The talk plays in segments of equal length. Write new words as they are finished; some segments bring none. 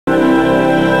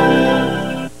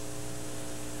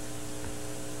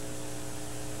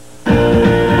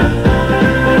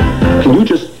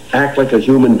like a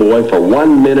human boy for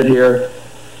 1 minute here?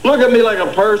 Look at me like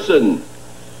a person.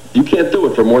 You can't do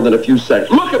it for more than a few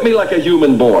seconds. Look at me like a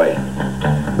human boy.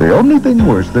 The only thing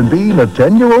worse than being a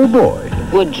 10-year-old boy.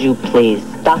 Would you please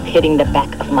stop hitting the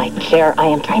back of my chair? I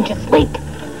am trying to sleep.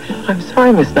 I'm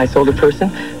sorry, Miss Nice Older Person,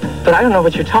 but I don't know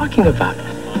what you're talking about.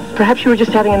 Perhaps you were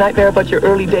just having a nightmare about your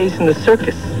early days in the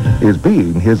circus. Is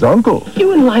being his uncle. You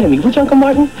wouldn't lie to me, would you, Uncle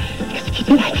Martin? Because if you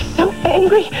did, I'd be so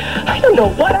angry. I don't know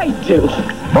what I'd do.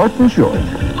 Martin Short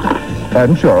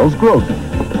and Charles Grodin.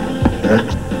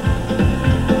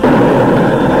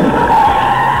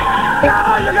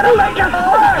 No, you're gonna make us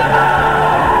hurt!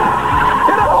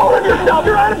 Get a hold of yourself,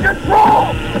 you're out of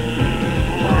control!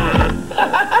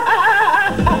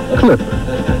 Clifford.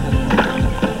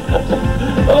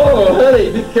 Oh,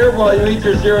 honey, be careful while you eat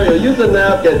your cereal. Use a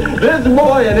napkin. This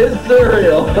boy and his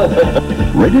cereal.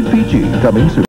 Rated PG, coming soon.